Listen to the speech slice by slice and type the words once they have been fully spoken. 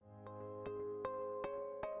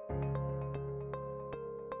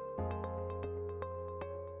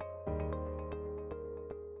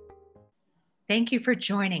Thank you for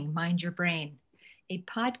joining Mind Your Brain, a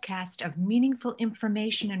podcast of meaningful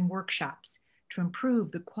information and workshops to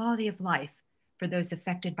improve the quality of life for those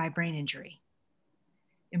affected by brain injury.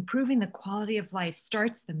 Improving the quality of life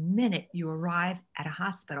starts the minute you arrive at a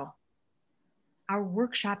hospital. Our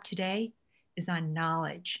workshop today is on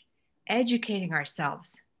knowledge, educating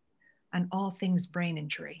ourselves on all things brain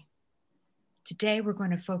injury. Today, we're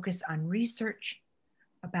going to focus on research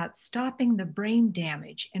about stopping the brain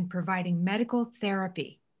damage and providing medical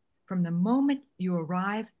therapy from the moment you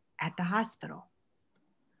arrive at the hospital.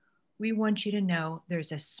 We want you to know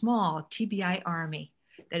there's a small TBI army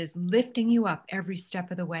that is lifting you up every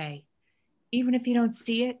step of the way. Even if you don't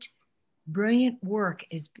see it, brilliant work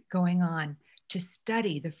is going on to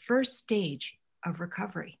study the first stage of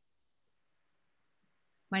recovery.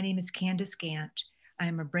 My name is Candace Gant. I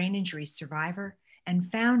am a brain injury survivor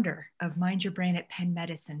and founder of Mind Your Brain at Penn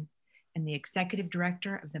Medicine and the executive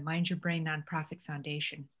director of the Mind Your Brain Nonprofit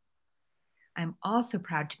Foundation. I'm also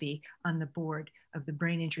proud to be on the board of the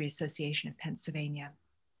Brain Injury Association of Pennsylvania.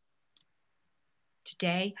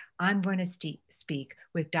 Today, I'm going to speak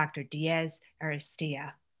with Dr.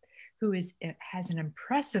 Diaz-Ariztía, who has an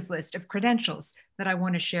impressive list of credentials that I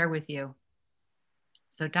want to share with you.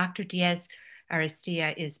 So Dr.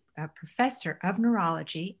 Diaz-Ariztía is a professor of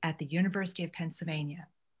neurology at the University of Pennsylvania,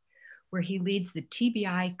 where he leads the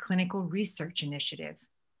TBI Clinical Research Initiative.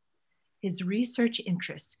 His research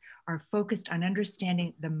interests are focused on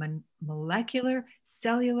understanding the molecular,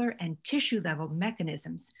 cellular, and tissue level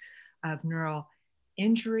mechanisms of neural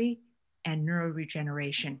injury and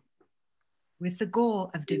neuroregeneration, with the goal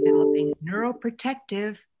of developing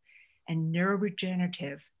neuroprotective and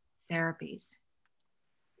neuroregenerative therapies.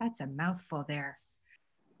 That's a mouthful there.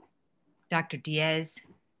 Dr.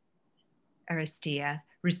 Diaz-Ariztía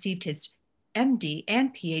received his MD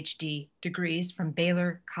and PhD degrees from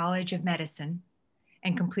Baylor College of Medicine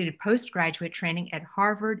and completed postgraduate training at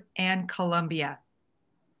Harvard and Columbia.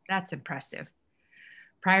 That's impressive.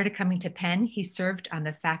 Prior to coming to Penn, he served on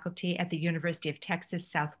the faculty at the University of Texas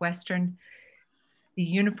Southwestern, the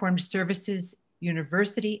Uniformed Services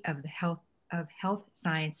University of Health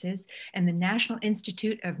Sciences, and the National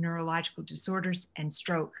Institute of Neurological Disorders and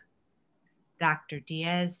Stroke. Dr.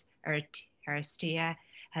 Diaz-Ariztía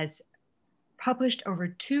has published over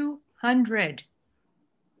 200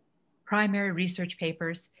 primary research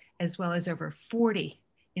papers, as well as over 40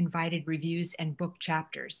 invited reviews and book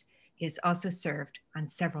chapters. He has also served on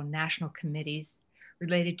several national committees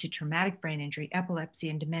related to traumatic brain injury, epilepsy,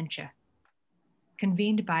 and dementia,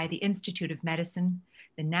 convened by the Institute of Medicine,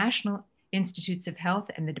 the National Institutes of Health,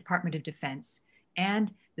 and the Department of Defense,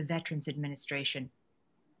 and the Veterans Administration.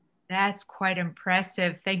 That's quite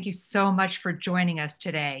impressive. Thank you so much for joining us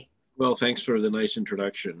today. Well, thanks for the nice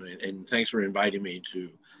introduction, and thanks for inviting me to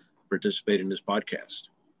participate in this podcast.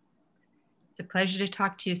 It's a pleasure to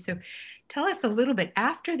talk to you. So tell us a little bit,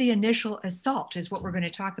 after the initial assault is what we're going to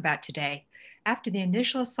talk about today. After the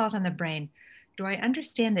initial assault on the brain, do I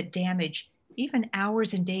understand that damage, even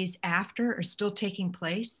hours and days after, are still taking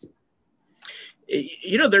place?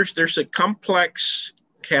 You know, there's a complex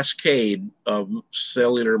cascade of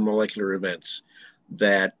cellular molecular events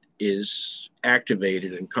that is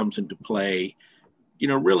activated and comes into play, you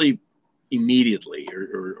know, really immediately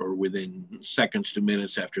or within seconds to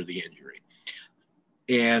minutes after the injury.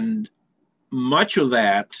 And much of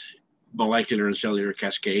that molecular and cellular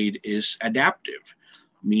cascade is adaptive,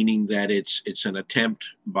 meaning that it's an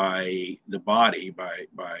attempt by the body, by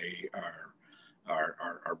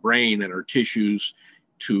our brain and our tissues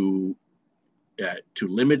to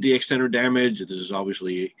limit the extent of damage. This is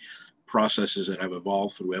obviously processes that have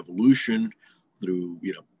evolved through evolution, through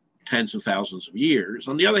tens of thousands of years.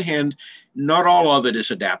 On the other hand, not all of it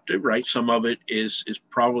is adaptive, right? Some of it is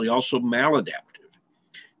probably also maladaptive,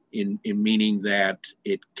 in meaning that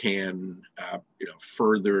it can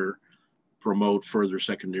further promote further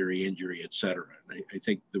secondary injury, et cetera. And I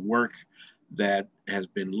think the work that has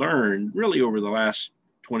been learned really over the last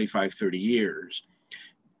 25, 30 years,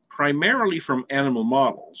 primarily from animal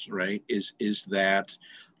models, right, is that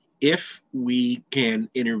if we can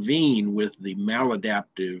intervene with the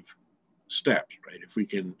maladaptive steps, right, if we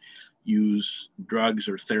can use drugs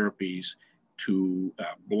or therapies to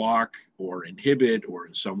block or inhibit or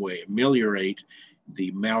in some way ameliorate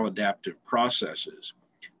the maladaptive processes,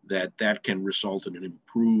 that can result in an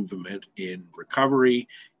improvement in recovery,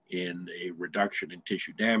 in a reduction in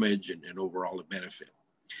tissue damage, and overall a benefit.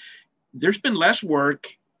 There's been less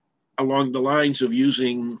work along the lines of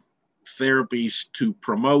using therapies to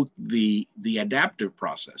promote the adaptive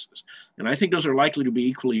processes. And I think those are likely to be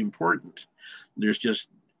equally important. There's just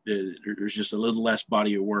there's just a little less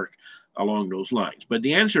body of work along those lines. But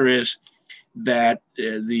the answer is that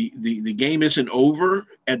the game isn't over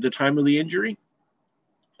at the time of the injury.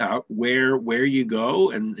 Where you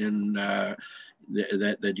go and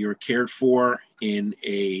that you're cared for in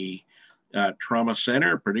a trauma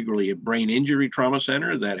center, particularly a brain injury trauma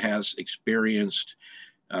center that has experienced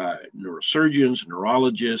neurosurgeons,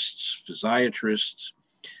 neurologists, physiatrists,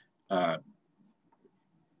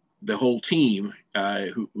 the whole team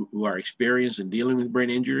who are experienced in dealing with brain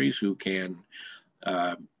injuries, who can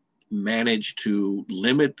manage to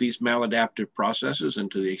limit these maladaptive processes and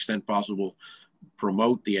to the extent possible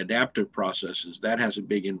promote the adaptive processes. That has a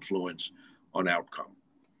big influence on outcome.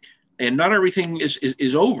 And not everything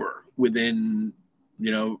is over within,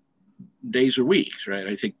 days or weeks, right?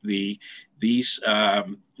 I think the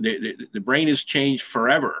brain is changed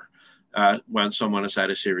forever when someone has had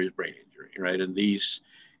a serious brain injury, right? And these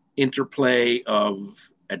interplay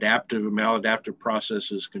of adaptive and maladaptive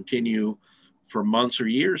processes continue for months or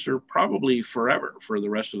years, or probably forever, for the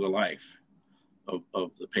rest of the life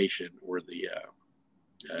of the patient or the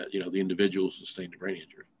individual who sustained a brain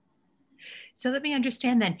injury. So let me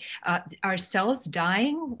understand then, are cells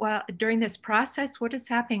dying during this process? What is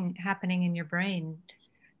happening in your brain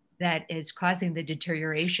that is causing the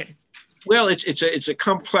deterioration? Well, it's a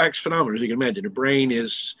complex phenomenon, as you can imagine. The brain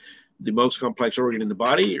is the most complex organ in the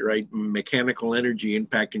body, right? Mechanical energy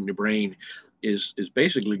impacting the brain is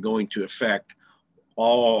basically going to affect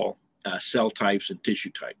all cell types and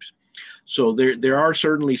tissue types. So there are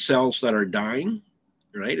certainly cells that are dying,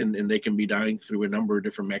 right? And they can be dying through a number of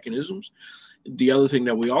different mechanisms. The other thing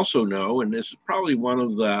that we also know, and this is probably one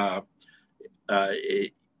of the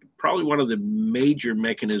major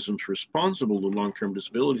mechanisms responsible to long-term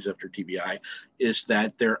disabilities after TBI, is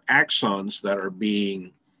that there are axons that are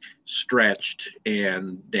being stretched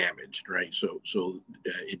and damaged, right? So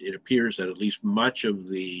it appears that at least much of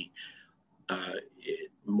the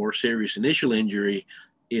more serious initial injury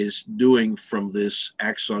is doing from this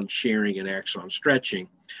axon sharing and axon stretching,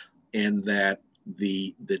 and that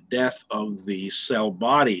the death of the cell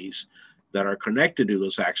bodies that are connected to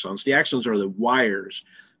those axons, the axons are the wires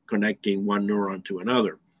connecting one neuron to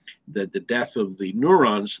another, that the death of the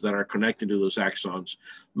neurons that are connected to those axons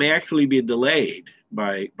may actually be delayed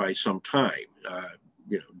by some time,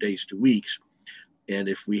 days to weeks. And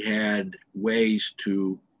if we had ways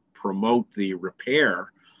to promote the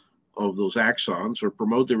repair of those axons or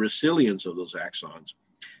promote the resilience of those axons,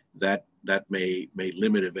 that may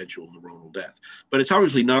limit eventual neuronal death. But it's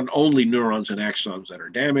obviously not only neurons and axons that are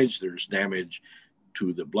damaged. There's damage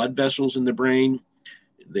to the blood vessels in the brain.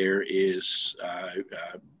 There is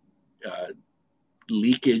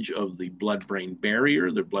leakage of the blood-brain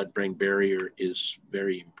barrier. The blood-brain barrier is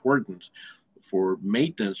very important for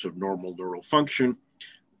maintenance of normal neural function.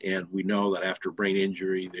 And we know that after brain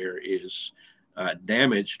injury, there is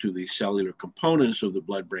damage to the cellular components of the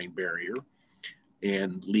blood-brain barrier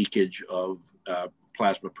and leakage of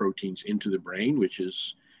plasma proteins into the brain, which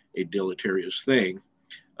is a deleterious thing.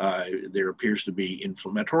 There appears to be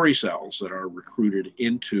inflammatory cells that are recruited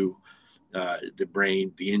into the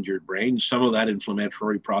brain, the injured brain. Some of that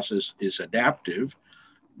inflammatory process is adaptive,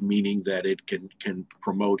 meaning that it can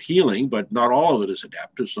promote healing, but not all of it is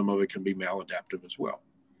adaptive. Some of it can be maladaptive as well.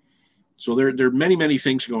 So there are many, many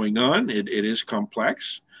things going on. It is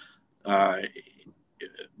complex, but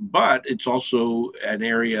it's also an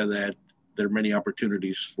area that there are many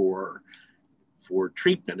opportunities for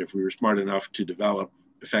treatment if we were smart enough to develop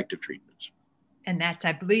effective treatments. And that's,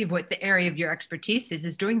 I believe, what the area of your expertise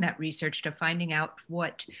is doing that research to finding out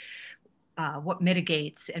what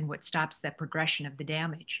mitigates and what stops the progression of the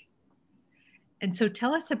damage. And so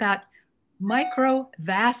tell us about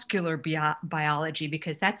microvascular biology,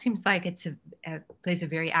 because that seems like it plays a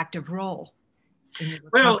very active role.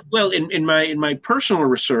 Well, in my personal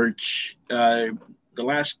research, the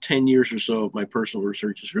last 10 years or so of my personal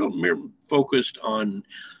research is really focused on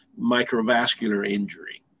microvascular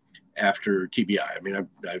injury after TBI. I mean,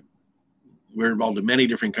 we're involved in many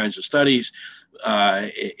different kinds of studies,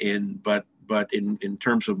 but in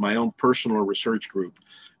terms of my own personal research group,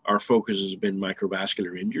 our focus has been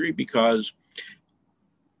microvascular injury because,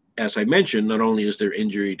 as I mentioned, not only is there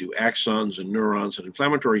injury to axons and neurons and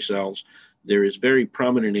inflammatory cells, there is very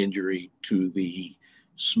prominent injury to the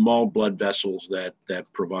small blood vessels that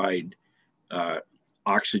provide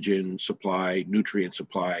oxygen supply, nutrient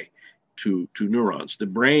supply to neurons. The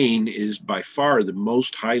brain is by far the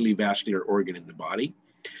most highly vascular organ in the body.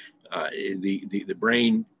 The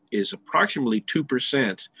brain is approximately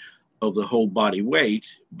 2% of the whole body weight,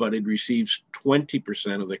 but it receives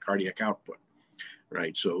 20% of the cardiac output,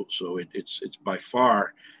 right? So it's by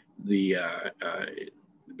far the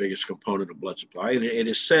biggest component of blood supply. And it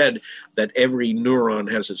is said that every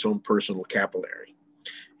neuron has its own personal capillary.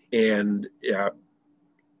 And it's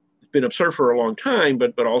been observed for a long time,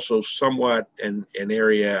 but also somewhat an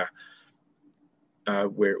area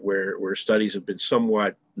where studies have been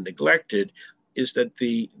somewhat neglected, is that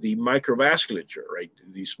the microvasculature, right,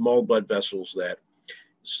 these small blood vessels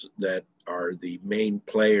that are the main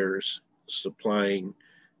players supplying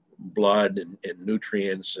blood and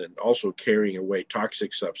nutrients and also carrying away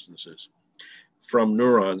toxic substances from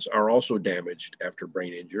neurons, are also damaged after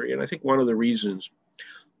brain injury. And I think one of the reasons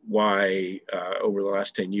why over the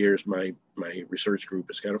last 10 years my research group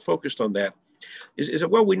has kind of focused on that is that,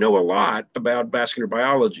 well, we know a lot about vascular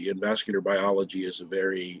biology, and vascular biology is a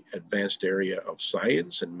very advanced area of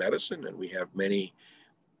science and medicine, and we have many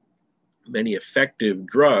effective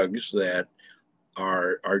drugs that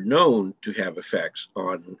are known to have effects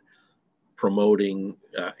on promoting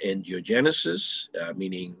angiogenesis,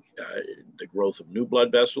 meaning the growth of new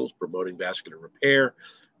blood vessels, promoting vascular repair,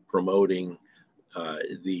 promoting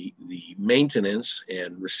the maintenance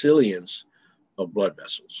and resilience of blood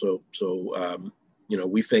vessels. So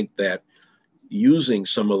we think that using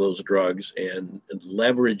some of those drugs and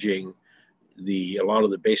leveraging a lot of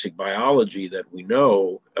the basic biology that we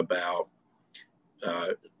know about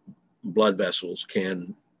blood vessels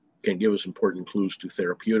can give us important clues to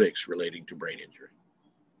therapeutics relating to brain injury.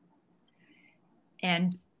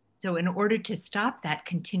 And so in order to stop that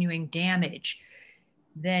continuing damage,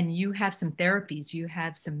 then you have some therapies, you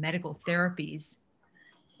have some medical therapies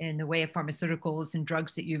in the way of pharmaceuticals and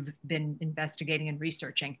drugs that you've been investigating and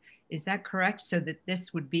researching. Is that correct? So that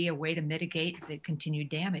this would be a way to mitigate the continued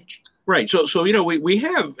damage? Right. So we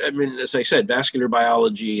have, I mean, as I said, vascular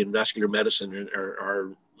biology and vascular medicine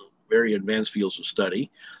are very advanced fields of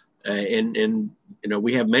study. And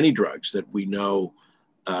we have many drugs that we know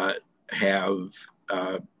have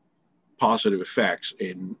positive effects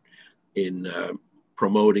in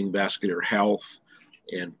promoting vascular health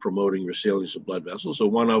and promoting resilience of blood vessels. So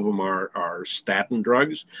one of them are statin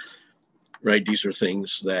drugs, right? These are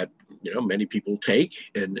things that many people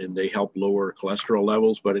take, and they help lower cholesterol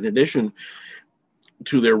levels. But in addition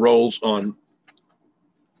to their roles on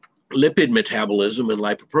lipid metabolism and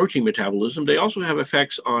lipoprotein metabolism, they also have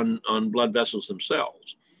effects on blood vessels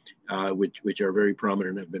themselves, which are very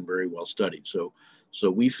prominent and have been very well studied. So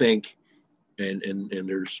we think, and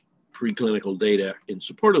there's preclinical data in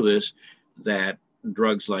support of this, that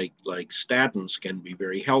drugs like statins can be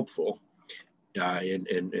very helpful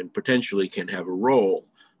and potentially can have a role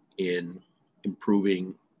in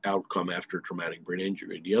improving outcome after traumatic brain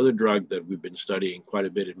injury. The other drug that we've been studying quite a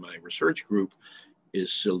bit in my research group is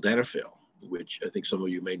sildenafil, which I think some of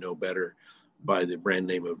you may know better by the brand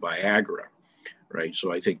name of Viagra, right?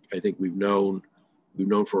 So I think we've known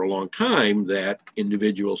for a long time that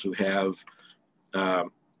individuals who have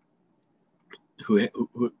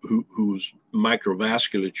whose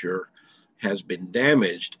microvasculature has been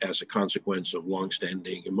damaged as a consequence of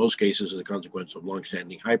longstanding, in most cases, as a consequence of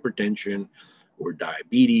longstanding hypertension or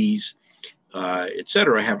diabetes, et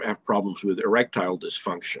cetera, have problems with erectile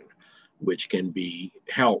dysfunction, which can be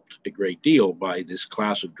helped a great deal by this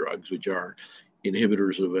class of drugs, which are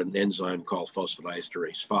inhibitors of an enzyme called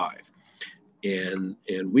phosphatidylserase 5. And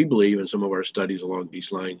we believe, and some of our studies along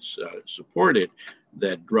these lines support it,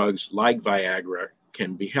 that drugs like Viagra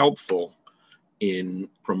can be helpful in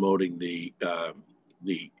promoting the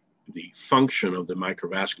function of the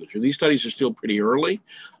microvasculature. These studies are still pretty early,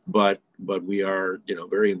 but we are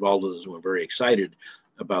very involved in this, and we're very excited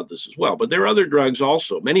about this as well. But there are other drugs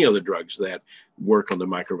also, many other drugs that work on the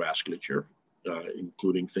microvasculature,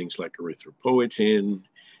 including things like erythropoietin,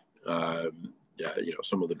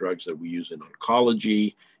 some of the drugs that we use in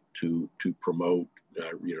oncology to promote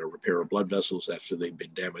repair of blood vessels after they've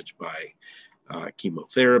been damaged by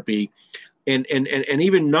chemotherapy, and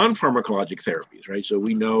even non-pharmacologic therapies, right? So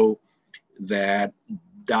we know that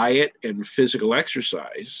diet and physical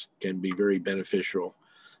exercise can be very beneficial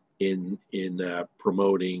in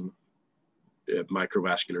promoting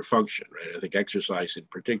microvascular function, right? I think exercise in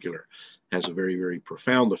particular has a very, very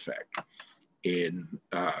profound effect in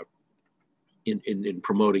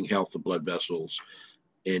promoting health of blood vessels,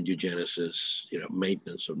 angiogenesis,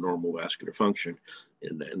 maintenance of normal vascular function,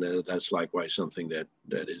 and that's likewise something that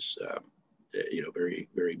is very,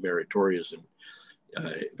 very meritorious and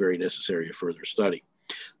very necessary for further study.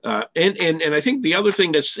 And I think the other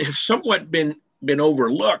thing that's somewhat been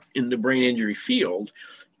overlooked in the brain injury field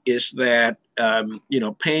is that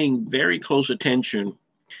paying very close attention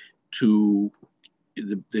to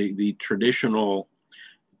the traditional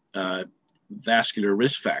vascular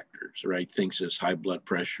risk factors, right? Things as high blood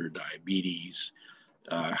pressure, diabetes,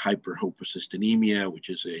 hyperhomocystinemia, which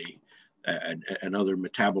is another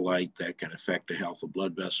metabolite that can affect the health of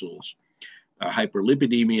blood vessels,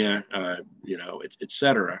 hyperlipidemia, et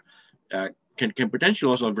cetera, can potentially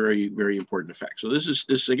also have very, very important effects. So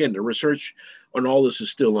this again, the research on all this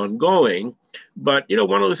is still ongoing, but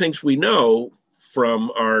one of the things we know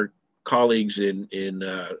from our colleagues in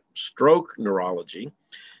stroke neurology,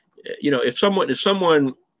 if someone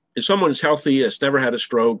is healthy, has never had a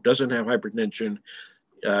stroke, doesn't have hypertension,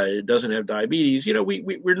 doesn't have diabetes,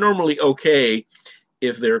 we're normally okay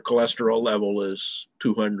if their cholesterol level is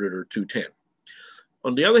 200 or 210.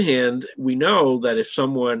 On the other hand, we know that if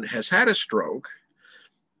someone has had a stroke,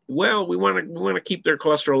 well, we want to keep their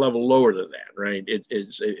cholesterol level lower than that, right?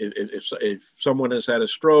 If someone has had a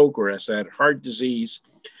stroke or has had heart disease,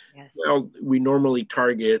 yes, well, we normally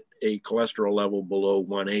target a cholesterol level below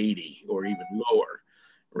 180 or even lower,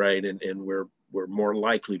 right? And we're more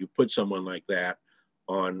likely to put someone like that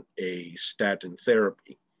on a statin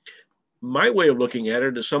therapy. My way of looking at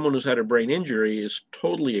it is someone who's had a brain injury is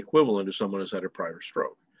totally equivalent to someone who's had a prior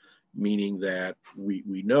stroke, meaning that we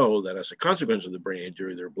know that as a consequence of the brain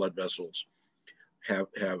injury, their blood vessels have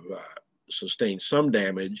sustained some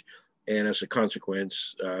damage. And as a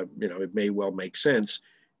consequence, it may well make sense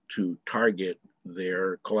to target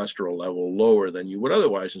their cholesterol level lower than you would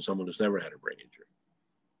otherwise in someone who's never had a brain injury.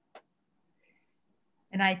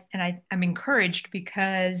 And I'm encouraged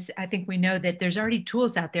because I think we know that there's already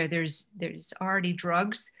tools out there. There's already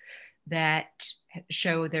drugs that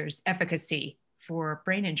show there's efficacy for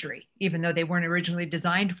brain injury, even though they weren't originally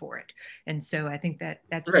designed for it. And so I think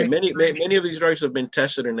that's right. Many of these drugs have been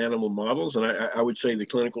tested in animal models, and I would say the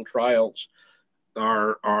clinical trials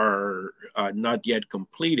are not yet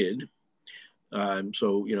completed.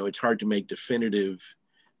 So it's hard to make definitive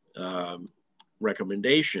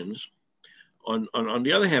recommendations. On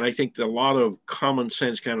the other hand, I think that a lot of common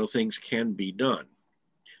sense kind of things can be done,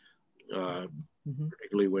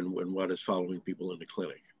 particularly when one is following people in the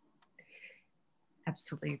clinic.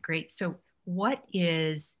 Absolutely. Great. So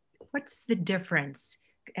what's the difference?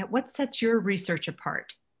 What sets your research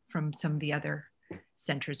apart from some of the other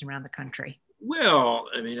centers around the country? Well,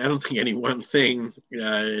 I mean, I don't think any one thing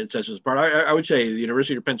sets us apart. I would say the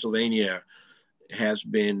University of Pennsylvania has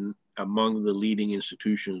been among the leading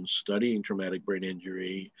institutions studying traumatic brain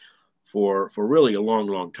injury for really a long,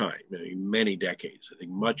 long time, many decades. I think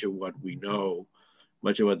much of what we know,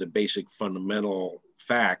 much of what the basic fundamental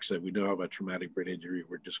facts that we know about traumatic brain injury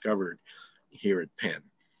were discovered here at Penn.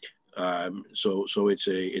 So it's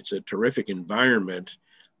a terrific environment,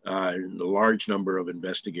 a large number of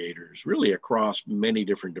investigators, really across many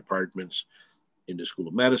different departments in the School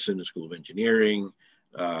of Medicine, the School of Engineering,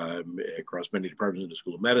 across many departments in the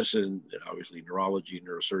School of Medicine, obviously neurology,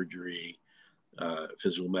 neurosurgery,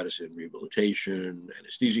 physical medicine, rehabilitation,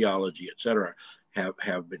 anesthesiology, et cetera,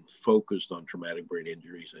 have been focused on traumatic brain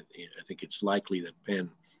injuries. I think it's likely that Penn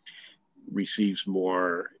receives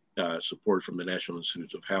more support from the National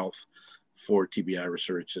Institutes of Health for TBI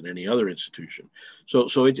research than any other institution.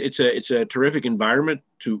 So it's a terrific environment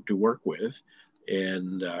to work with.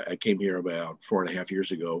 And I came here about 4.5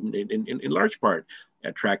 years ago, in large part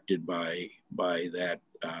attracted by that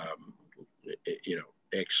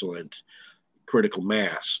excellent critical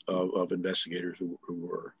mass of investigators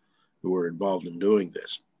who were involved in doing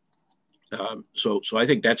this. So I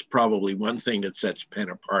think that's probably one thing that sets Penn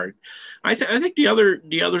apart. I think the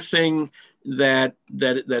other thing that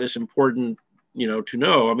is important, to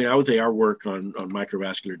know. I mean, I would say our work on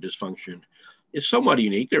microvascular dysfunction is somewhat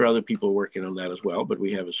unique. There are other people working on that as well, but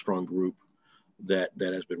we have a strong group that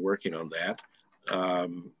has been working on that.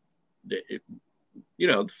 The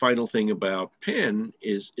final thing about Penn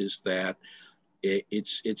is that it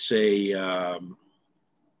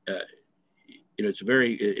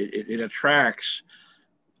attracts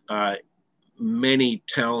many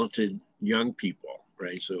talented young people,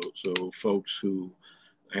 right? So folks who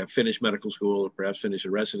have finished medical school or perhaps finished a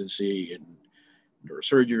residency in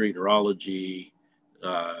neurosurgery, neurology,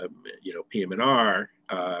 PM&R,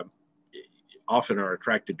 often are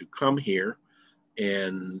attracted to come here,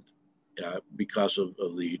 and because of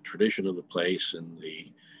the tradition of the place and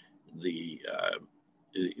the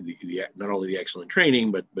not only the excellent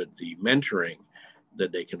training but the mentoring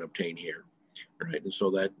that they can obtain here, right? And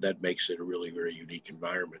so that makes it a really very unique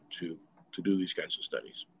environment to do these kinds of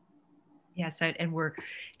studies. Yes, and we're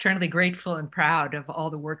eternally grateful and proud of all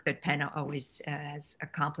the work that Penn always has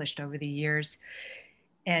accomplished over the years.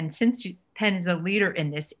 And since Penn is a leader in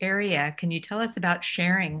this area. Can you tell us about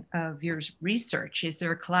sharing of your research? Is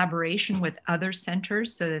there a collaboration with other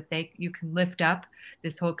centers so that you can lift up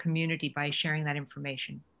this whole community by sharing that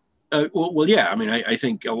information? Yeah. I mean, I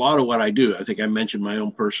think a lot of what I do, I think I mentioned my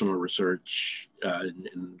own personal research, and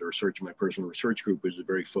the research in my personal research group is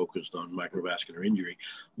very focused on microvascular injury.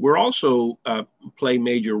 We're also play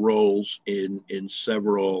major roles in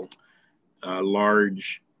several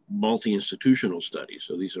large multi-institutional studies.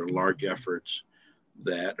 So these are large efforts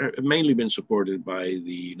that have mainly been supported by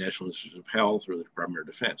the National Institutes of Health or the Department of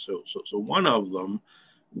Defense. So one of them,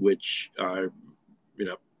 which you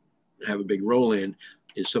know have a big role in,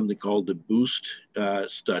 is something called the BOOST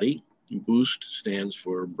study. BOOST stands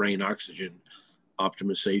for Brain Oxygen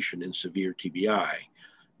Optimization in Severe TBI.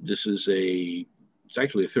 This is it's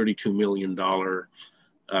actually a $32 million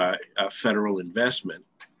federal investment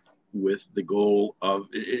with the goal of,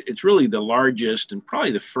 it's really the largest and probably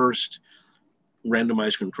the first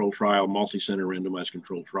randomized control trial, multi-center randomized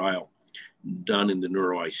control trial done in the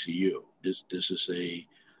neuro ICU. This is a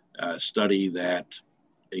study that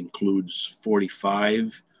includes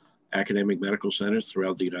 45 academic medical centers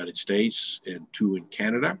throughout the United States and 2 in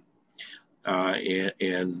Canada.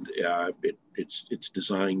 It's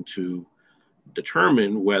designed to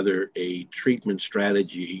determine whether a treatment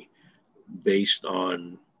strategy based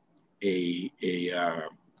on a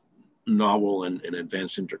novel and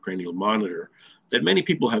advanced intracranial monitor that many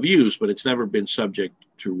people have used, but it's never been subject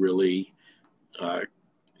to really a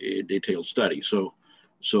detailed study. So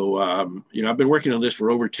I've been working on this for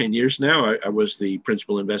over 10 years now. I was the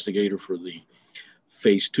principal investigator for the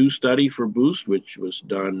phase 2 study for BOOST, which was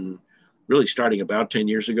done really starting about 10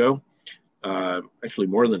 years ago, actually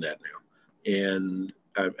more than that now. And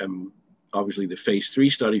I'm obviously the phase 3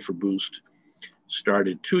 study for BOOST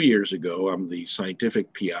started 2 years ago. I'm the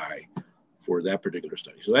scientific PI for that particular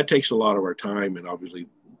study. So that takes a lot of our time, and obviously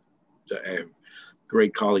I have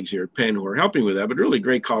great colleagues here at Penn who are helping with that, but really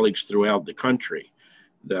great colleagues throughout the country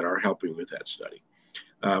that are helping with that study.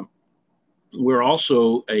 We're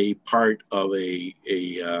also a part of a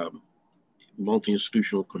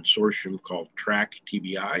multi-institutional consortium called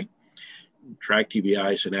TRACK-TBI.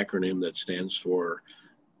 TRACK-TBI is an acronym that stands for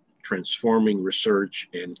Transforming Research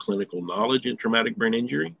and Clinical Knowledge in Traumatic Brain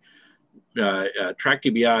Injury.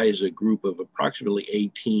 TRACK-TBI is a group of approximately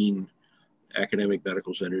 18 academic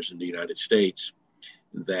medical centers in the United States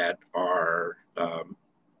that are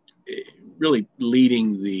really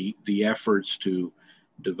leading the efforts to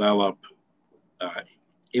develop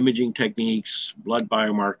imaging techniques, blood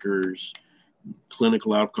biomarkers,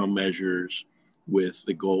 clinical outcome measures, with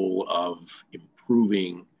the goal of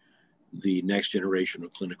improving the next generation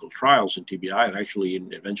of clinical trials in TBI, and actually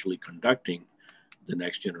eventually conducting the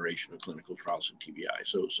next generation of clinical trials in TBI.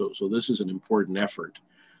 So this is an important effort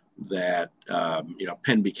that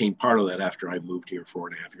Penn became part of that after I moved here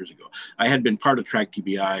 4.5 years ago. I had been part of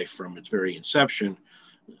TRACK-TBI from its very inception,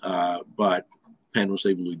 but Penn was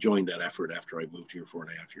able to join that effort after I moved here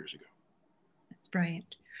 4.5 years ago. That's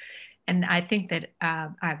brilliant. And I think that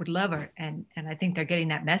I would love and I think they're getting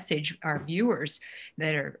that message, our viewers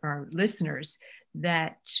that are our listeners,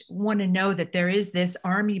 that want to know that there is this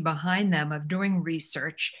army behind them of doing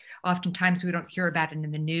research. Oftentimes we don't hear about it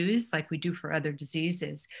in the news like we do for other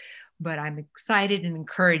diseases. But I'm excited and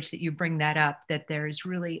encouraged that you bring that up, that there's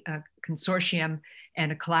really a consortium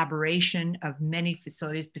and a collaboration of many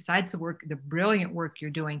facilities besides the brilliant work you're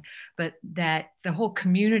doing, but that the whole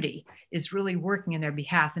community is really working in their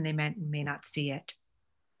behalf, and they may not see it.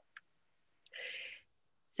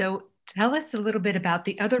 So tell us a little bit about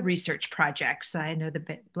the other research projects. I know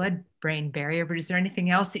the blood-brain barrier, but is there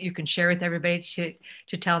anything else that you can share with everybody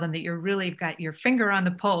to tell them that you're really got your finger on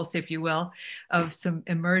the pulse, if you will, of some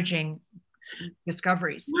emerging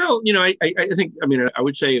discoveries? Well, I think, I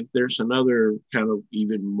would say if there's another kind of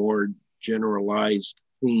even more generalized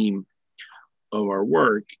theme of our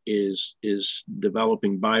work is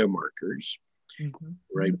developing biomarkers, mm-hmm.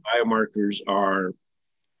 right? Biomarkers are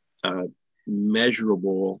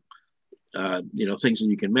measurable, things that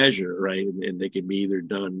you can measure, right? And they can be either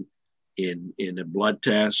done in a blood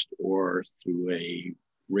test or through a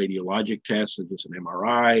radiologic test, such as an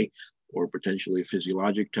MRI, or potentially a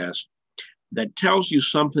physiologic test that tells you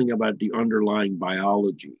something about the underlying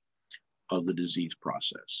biology of the disease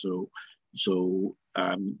process. So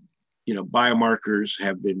biomarkers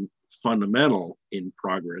have been fundamental in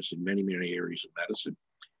progress in many, many areas of medicine.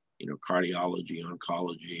 Cardiology,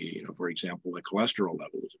 oncology, for example, a cholesterol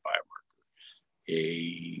level is a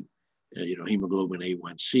biomarker. Hemoglobin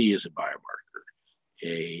A1C is a biomarker.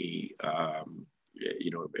 A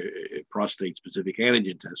prostate-specific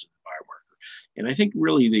antigen test is a biomarker. And I think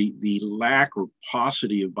really the lack or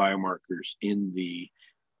paucity of biomarkers in the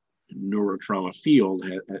neurotrauma field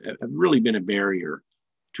have really been a barrier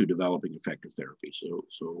to developing effective therapy. So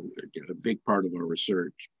a big part of our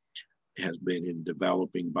research has been in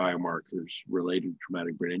developing biomarkers related to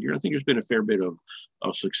traumatic brain injury. I think there's been a fair bit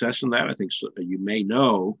of success in that. I think you may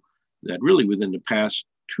know that really within the past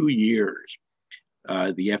 2 years,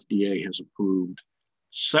 the FDA has approved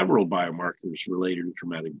several biomarkers related to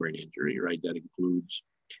traumatic brain injury, right? That includes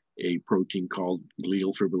a protein called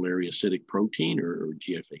glial fibrillary acidic protein, or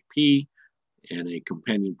GFAP, and a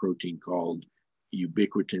companion protein called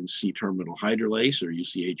ubiquitin C-terminal hydrolase, or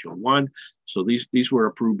UCHL1. So these were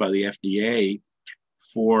approved by the FDA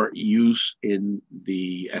for use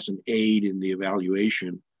as an aid in the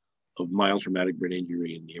evaluation of mild traumatic brain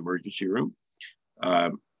injury in the emergency room.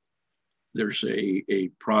 There's a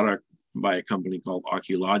product by a company called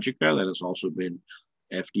Oculogica that has also been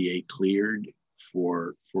FDA cleared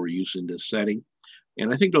for use in this setting.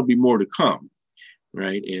 And I think there'll be more to come,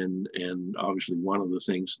 right? And obviously one of the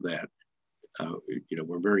things that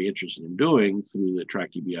we're very interested in doing through the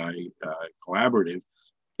TRACK-TBI collaborative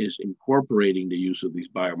is incorporating the use of these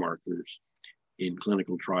biomarkers in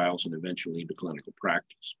clinical trials and eventually into clinical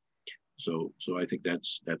practice. So I think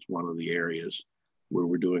that's one of the areas where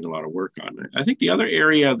we're doing a lot of work on. I think the other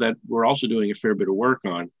area that we're also doing a fair bit of work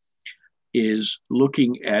on is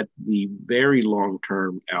looking at the very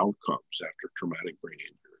long-term outcomes after traumatic brain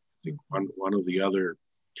injury. I think one of the other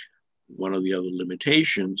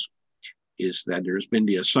limitations is that there's been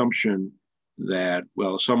the assumption that,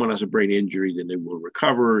 well, if someone has a brain injury, then they will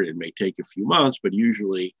recover. It may take a few months, but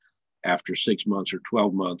usually after 6 months or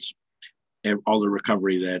 12 months, all the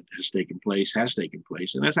recovery that has taken place.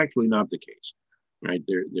 And that's actually not the case, right?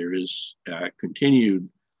 There is continued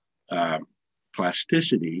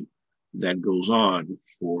plasticity that goes on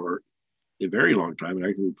for a very long time, and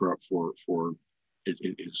actually for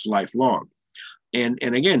it's lifelong. And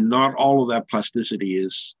again, not all of that plasticity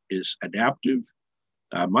is adaptive.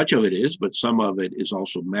 Much of it is, but some of it is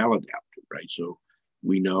also maladaptive, right? So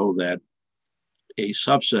we know that a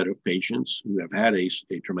subset of patients who have had a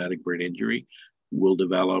traumatic brain injury will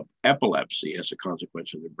develop epilepsy as a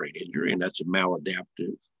consequence of the brain injury, and that's a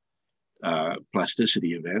maladaptive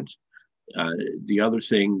plasticity event. The other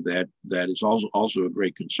thing that is also a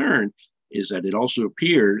great concern is that it also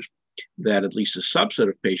appears that at least a subset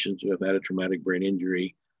of patients who have had a traumatic brain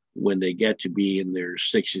injury, when they get to be in their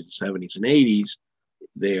 60s, 70s, and 80s,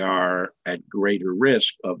 they are at greater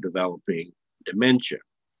risk of developing dementia,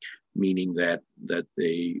 meaning that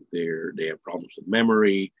they have problems with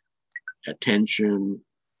memory, attention,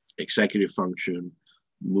 executive function,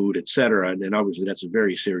 mood, etc. And then obviously that's a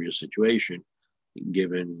very serious situation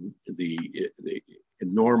given the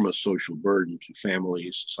enormous social burden to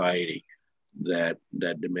families, society that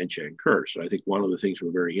dementia incurs. So I think one of the things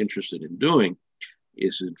we're very interested in doing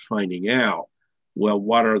is in finding out, well,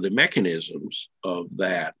 what are the mechanisms of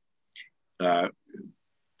that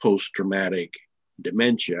post-traumatic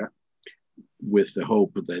dementia, with the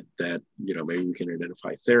hope that maybe we can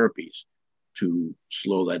identify therapies to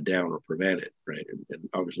slow that down or prevent it, right? And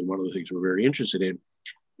obviously one of the things we're very interested in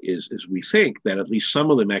is we think that at least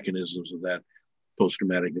some of the mechanisms of that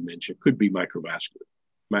post-traumatic dementia could be microvascular.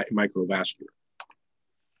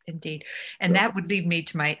 Indeed. And that would lead me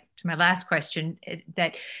to my last question,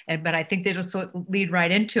 but I think that it'll lead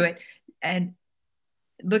right into it. And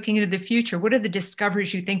looking into the future, what are the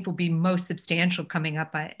discoveries you think will be most substantial coming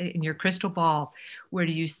up in your crystal ball? Where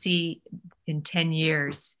do you see in 10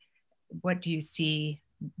 years? What do you see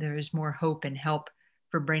there is more hope and help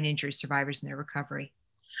for brain injury survivors in their recovery?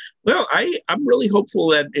 Well, I'm really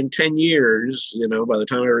hopeful that in 10 years, by the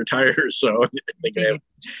time I retire, so I think I have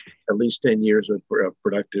at least 10 years of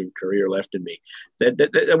productive career left in me,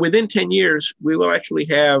 that within 10 years, we will actually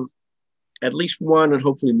have at least one and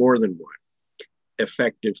hopefully more than one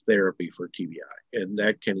effective therapy for TBI. And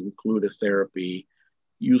that can include a therapy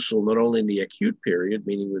useful not only in the acute period,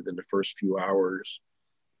 meaning within the first few hours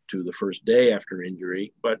to the first day after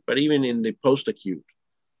injury, but even in the post-acute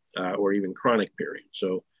or even chronic period.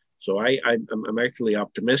 So I'm actually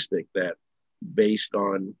optimistic that based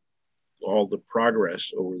on all the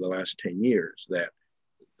progress over the last 10 years, that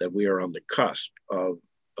we are on the cusp of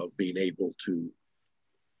being able to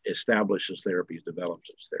establish those therapies, develop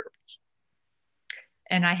those therapies.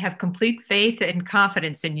 And I have complete faith and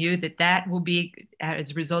confidence in you that will be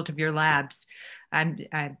as a result of your labs.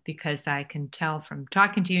 Because I can tell from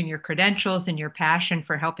talking to you and your credentials and your passion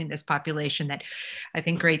for helping this population that I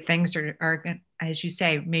think great things are, as you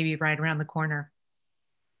say, maybe right around the corner.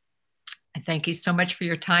 And thank you so much for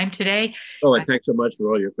your time today. Oh, and thanks so much for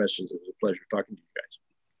all your questions. It was a pleasure talking to you guys.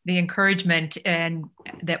 The encouragement and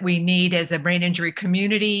that we need as a brain injury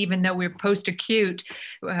community, even though we're post-acute,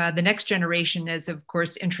 the next generation is of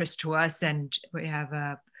course interest to us, and we have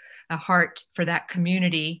a heart for that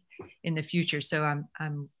community in the future. So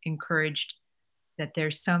I'm encouraged that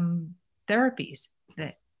there's some therapies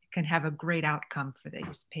that can have a great outcome for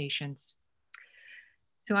these patients.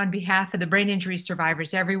 So on behalf of the brain injury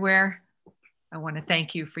survivors everywhere, I want to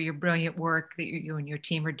thank you for your brilliant work that you and your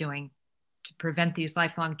team are doing to prevent these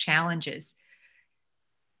lifelong challenges.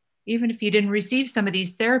 Even if you didn't receive some of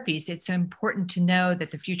these therapies, it's important to know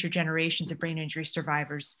that the future generations of brain injury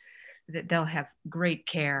survivors, that they'll have great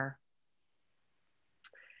care.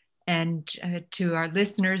 And to our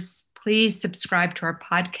listeners, please subscribe to our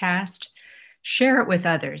podcast, share it with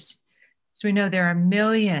others. So we know there are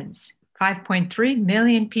millions, 5.3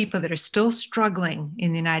 million people that are still struggling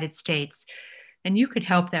in the United States. And you could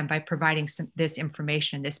help them by providing this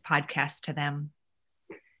information, this podcast to them.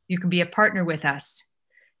 You can be a partner with us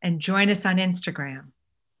and join us on Instagram.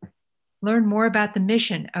 Learn more about the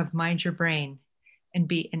mission of Mind Your Brain and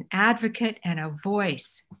be an advocate and a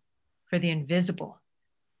voice for the invisible.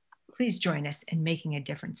 Please join us in making a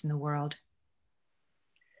difference in the world.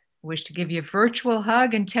 I wish to give you a virtual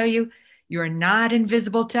hug and tell you, you're not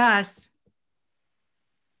invisible to us.